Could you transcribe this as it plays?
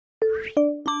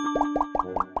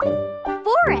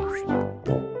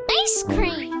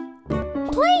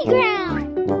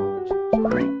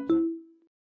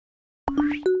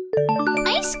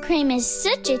cream is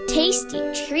such a tasty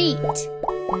treat.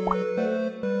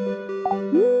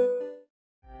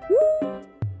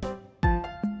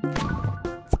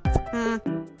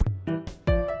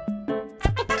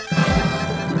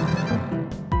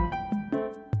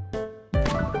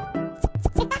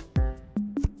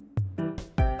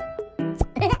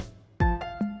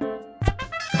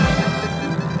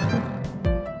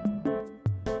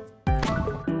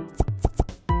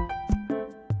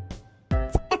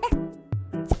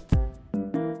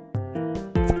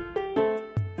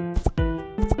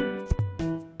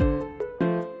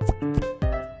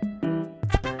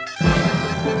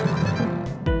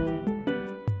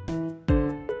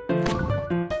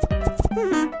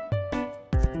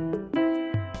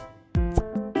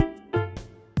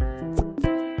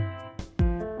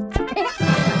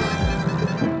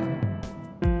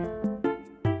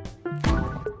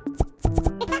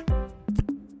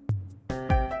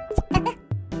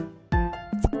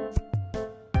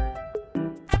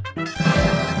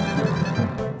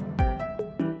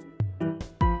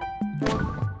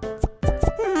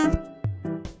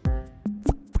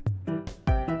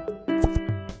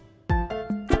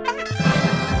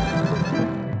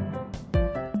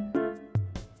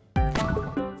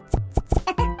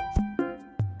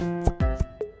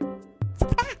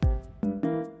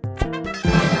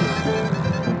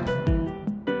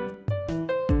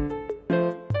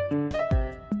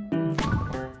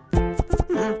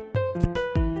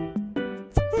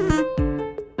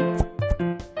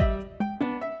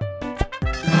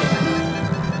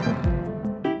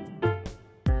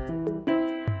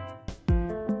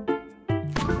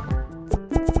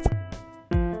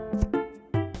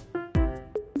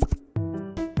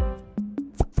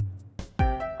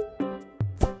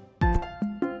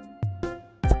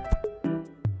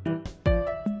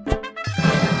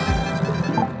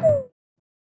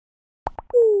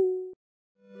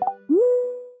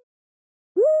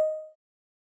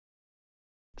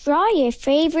 Draw your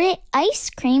favorite ice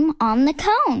cream on the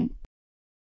cone.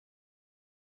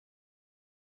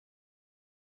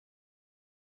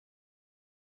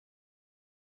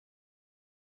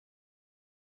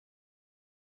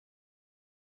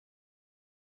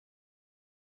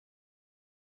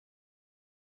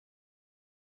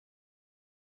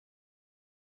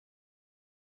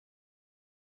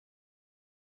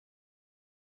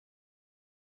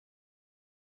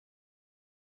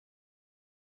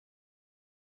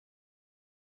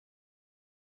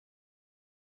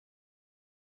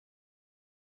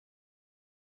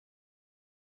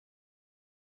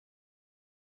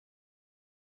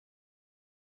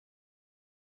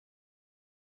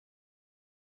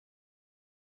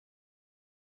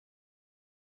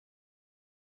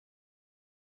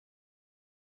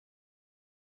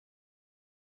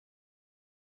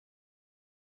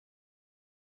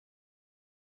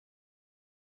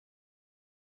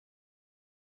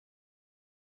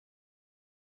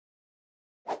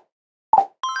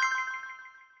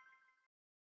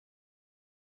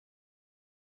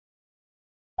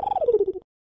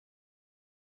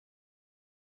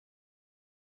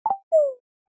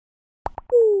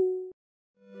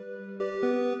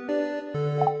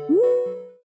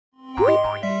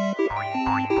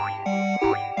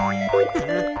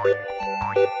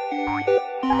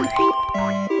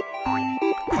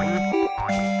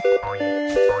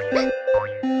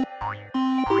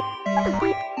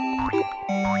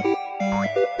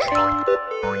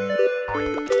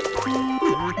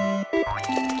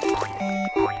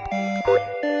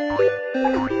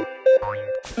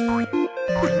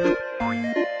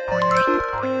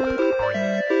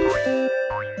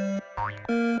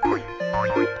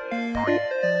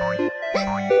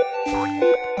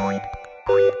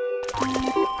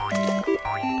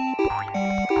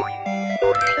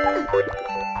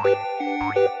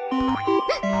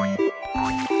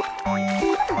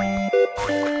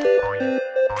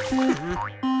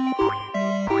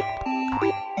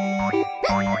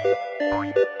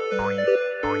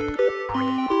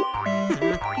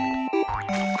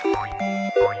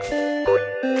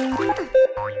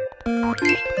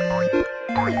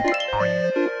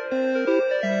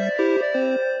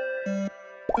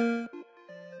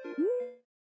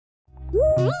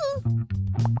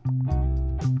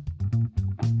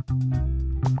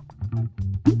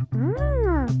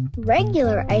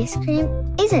 Regular ice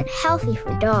cream isn't healthy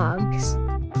for dogs.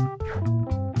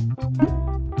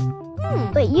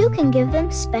 But you can give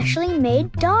them specially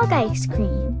made dog ice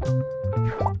cream.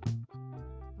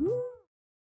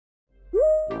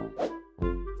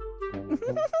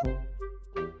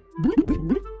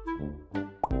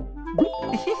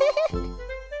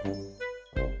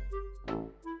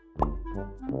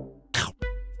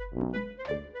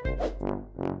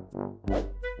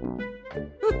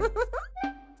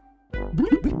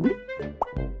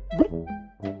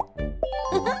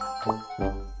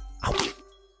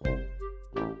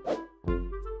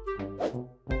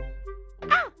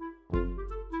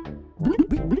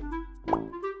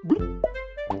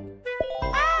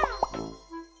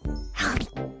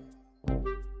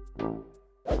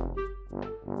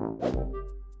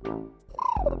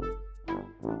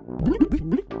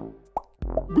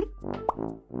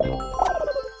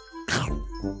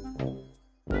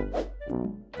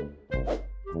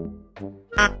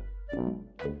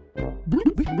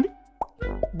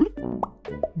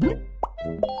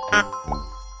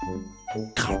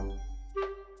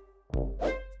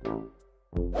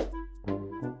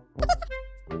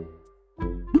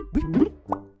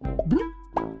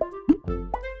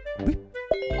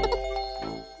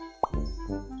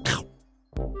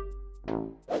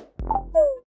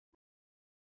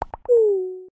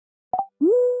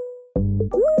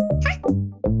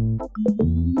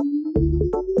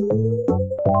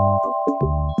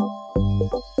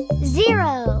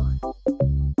 Zero.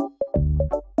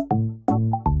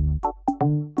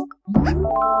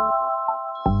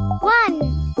 One.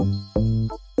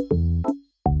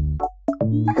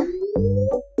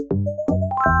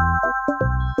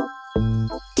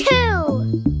 Two.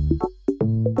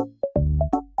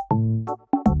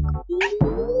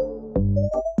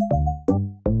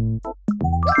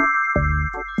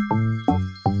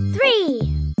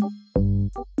 Three.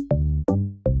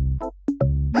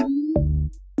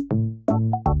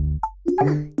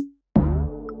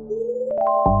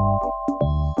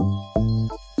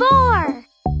 Four.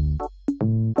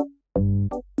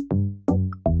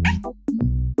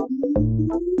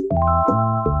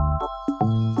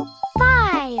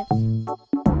 Five.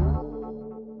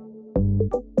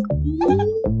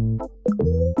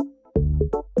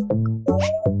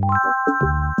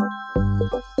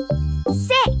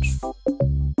 Six.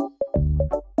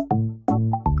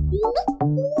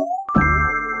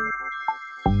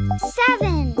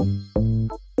 Seven.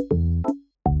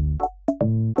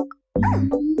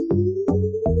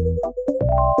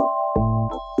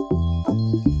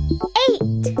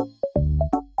 Eight.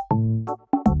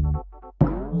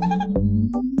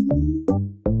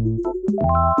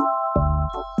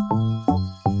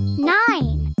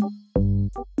 Nine.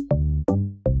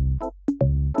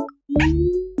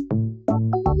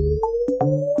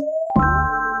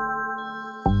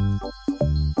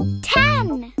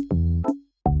 10.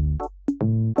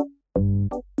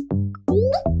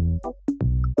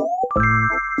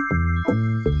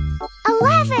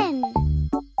 11.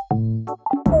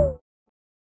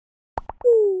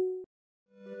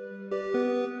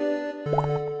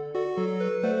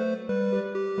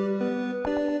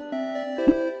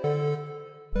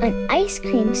 'An ice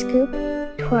cream scoop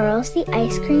twirls the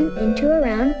ice cream into a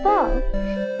round ball.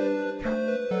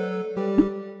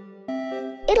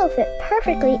 It'll fit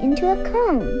perfectly into a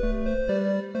cone.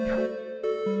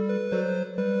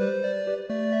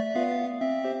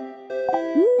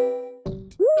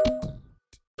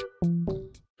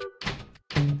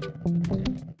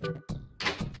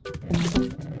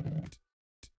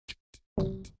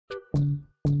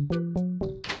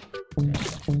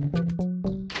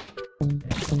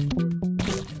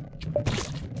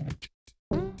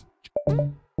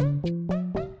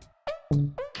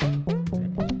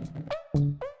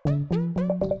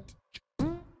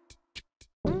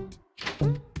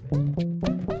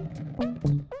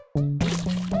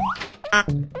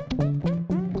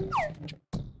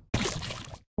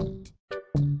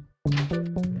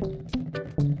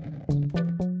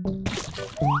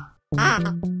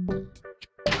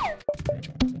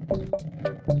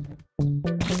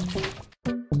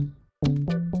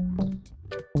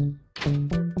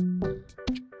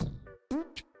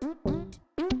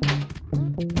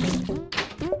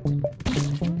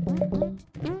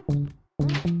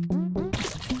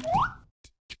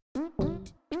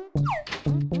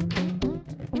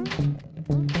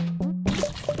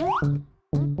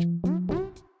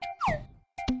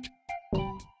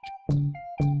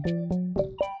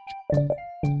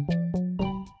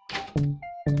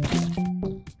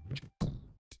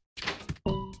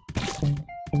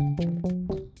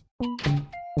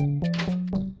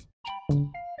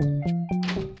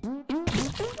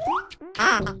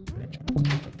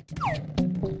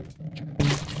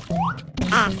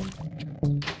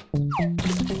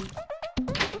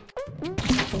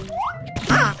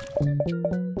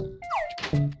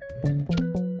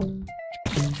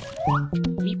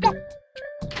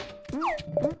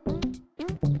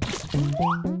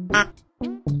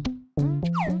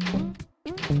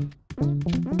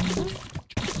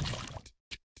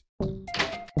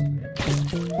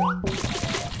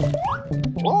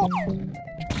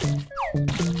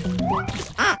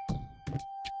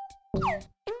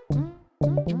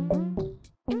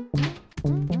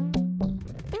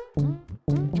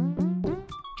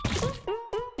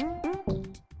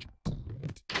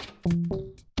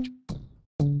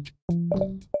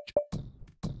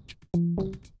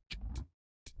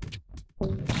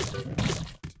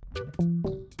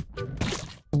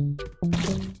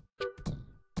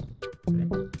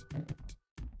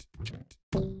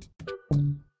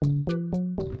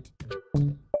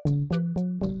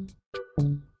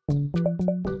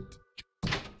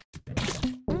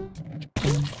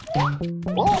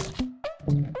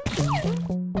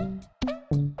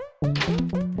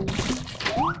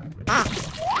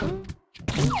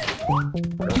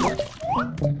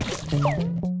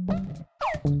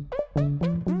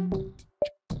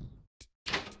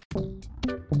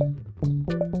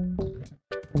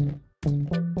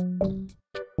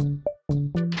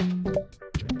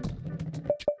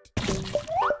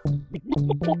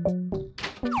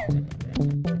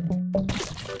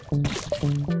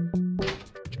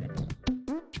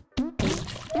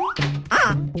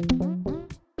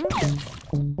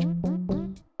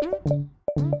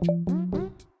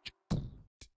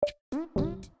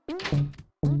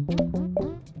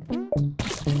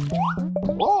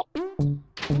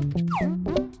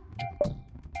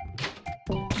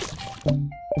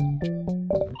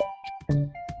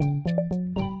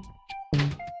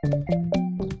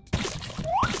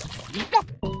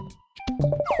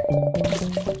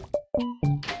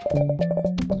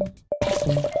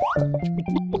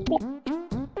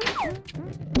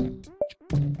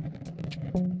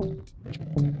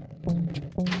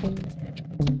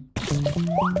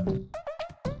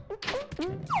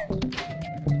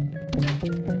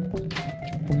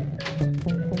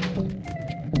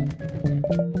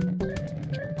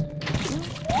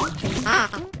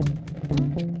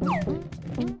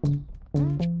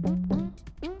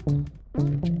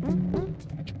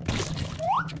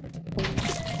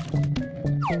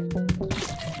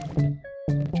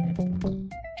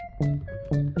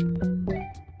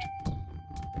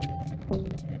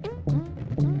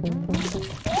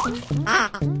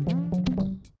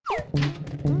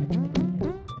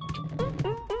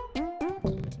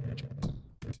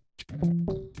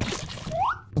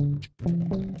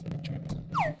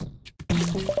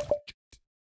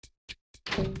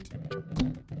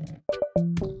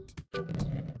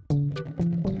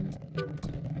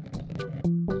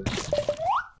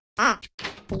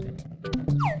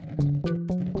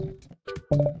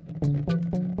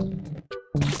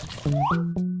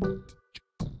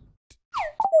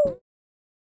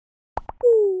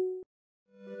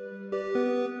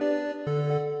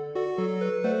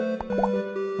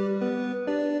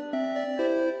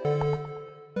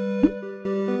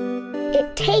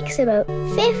 It takes about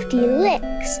 50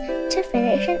 licks to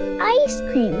finish an ice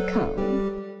cream cone.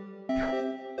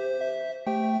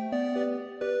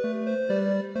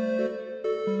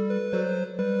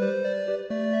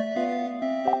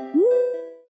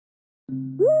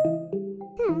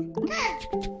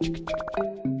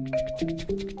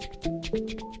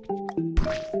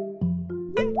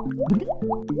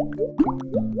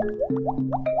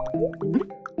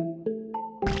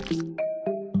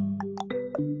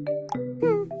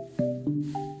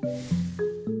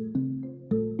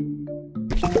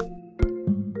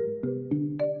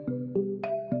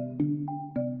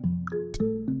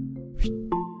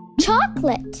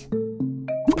 Chocolate,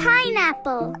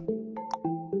 pineapple,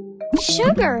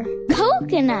 sugar,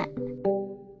 coconut,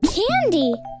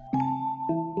 candy,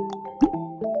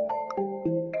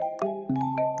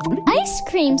 ice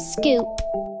cream scoop,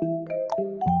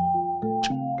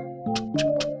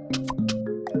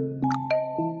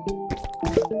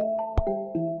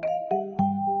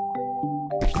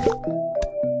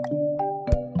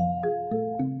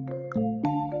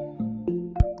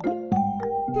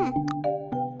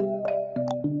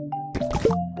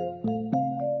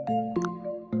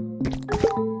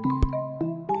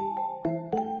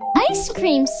 ice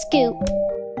cream scoop,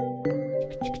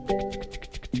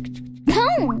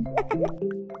 cone,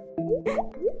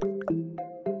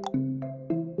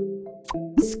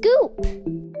 scoop,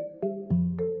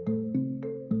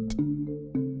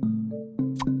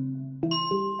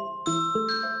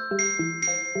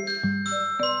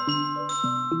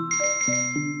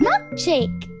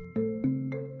 milkshake,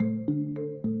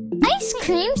 ice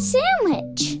cream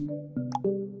sandwich,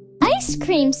 ice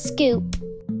cream scoop,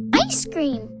 ice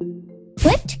cream,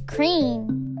 whipped cream,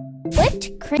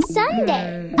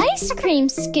 sundae, ice cream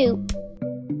scoop,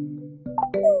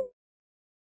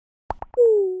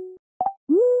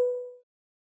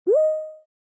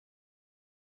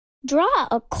 Draw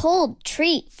a cold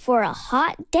treat for a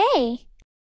hot day.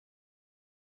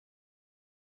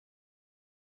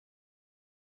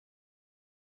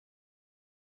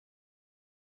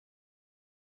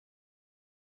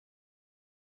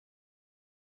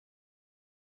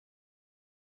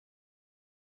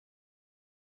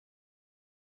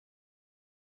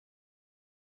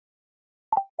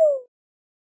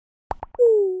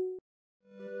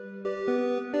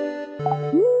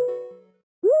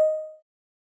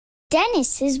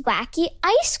 Dennis's wacky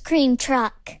ice cream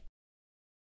truck.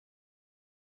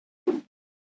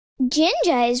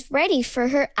 Ginger is ready for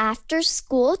her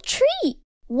after-school treat.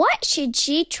 What should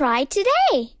she try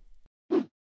today?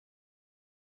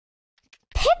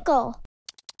 Pickle,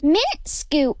 mint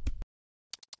scoop,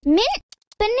 mint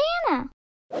banana.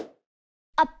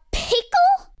 A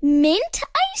pickle mint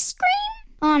ice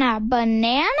cream on a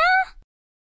banana?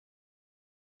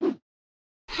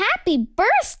 Happy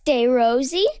birthday,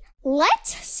 Rosie!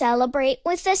 Let's celebrate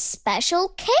with a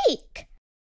special cake.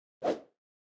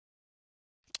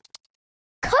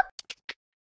 Cooked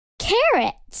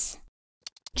carrots,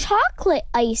 chocolate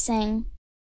icing,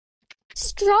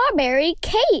 strawberry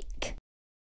cake,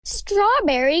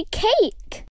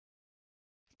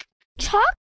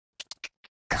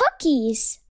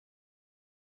 cookies,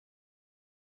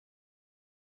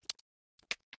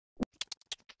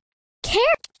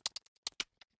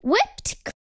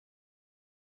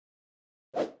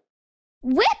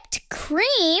 whipped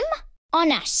cream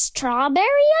on a strawberry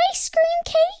ice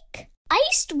cream cake,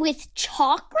 iced with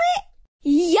chocolate?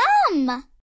 Yum!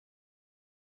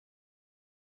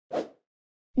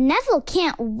 Neville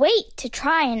can't wait to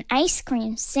try an ice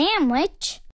cream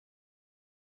sandwich.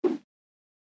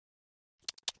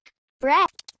 Bread,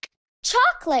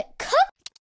 chocolate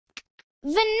cooked,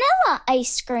 vanilla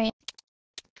ice cream,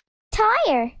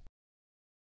 tire.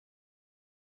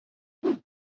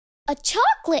 A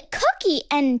chocolate cookie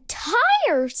and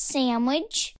tire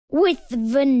sandwich with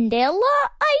vanilla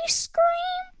ice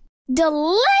cream?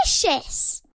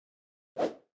 Delicious!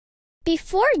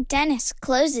 Before Dennis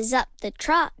closes up the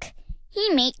truck,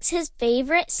 he makes his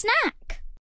favorite snack.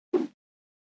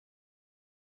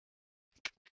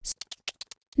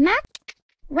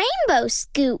 Rainbow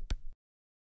scoop,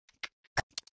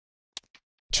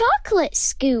 chocolate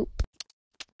scoop,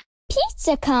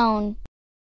 pizza cone.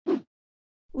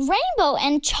 Rainbow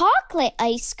and chocolate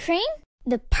ice cream,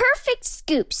 the perfect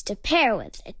scoops to pair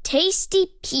with a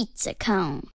tasty pizza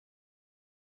cone.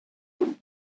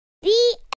 The